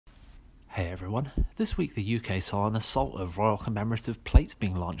Hey everyone. This week the UK saw an assault of royal commemorative plates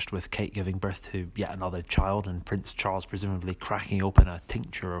being launched, with Kate giving birth to yet another child and Prince Charles presumably cracking open a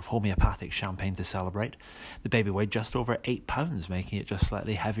tincture of homeopathic champagne to celebrate. The baby weighed just over £8, making it just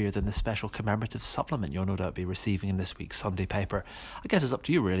slightly heavier than the special commemorative supplement you'll no doubt be receiving in this week's Sunday paper. I guess it's up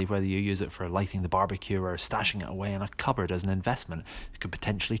to you really whether you use it for lighting the barbecue or stashing it away in a cupboard as an investment. It could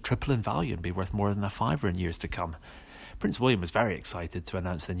potentially triple in value and be worth more than a fiver in years to come. Prince William was very excited to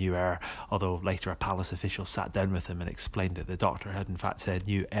announce the new heir, although later a palace official sat down with him and explained that the doctor had in fact said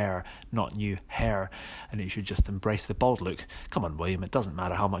new heir, not new hair, and he should just embrace the bald look. Come on, William, it doesn't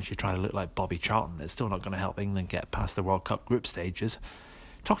matter how much you try to look like Bobby Charlton, it's still not going to help England get past the World Cup group stages.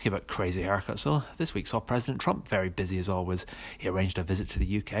 Talking about crazy haircuts though, this week saw President Trump very busy as always. He arranged a visit to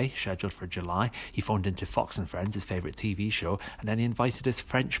the UK, scheduled for July. He phoned into Fox and Friends, his favourite TV show, and then he invited his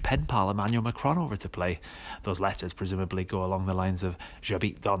French pen pal Emmanuel Macron over to play. Those letters presumably go along the lines of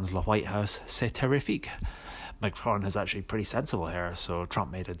 "J'habite dans le White House, c'est terrifique." Macron has actually pretty sensible hair, so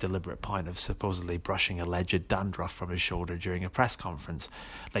Trump made a deliberate point of supposedly brushing alleged dandruff from his shoulder during a press conference.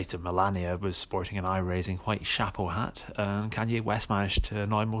 Later, Melania was sporting an eye-raising white chapeau hat, and Kanye West managed to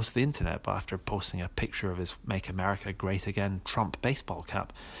annoy most of the internet after posting a picture of his Make America Great Again Trump baseball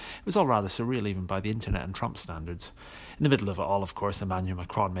cap. It was all rather surreal even by the internet and Trump standards. In the middle of it all, of course, Emmanuel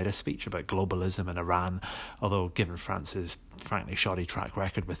Macron made a speech about globalism and Iran, although given France's frankly shoddy track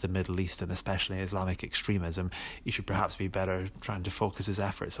record with the Middle East and especially Islamic extremism, he should perhaps be better trying to focus his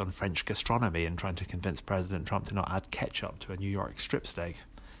efforts on French gastronomy and trying to convince President Trump to not add ketchup to a New York strip steak.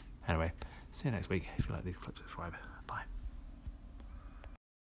 Anyway, see you next week. If you like these clips, subscribe.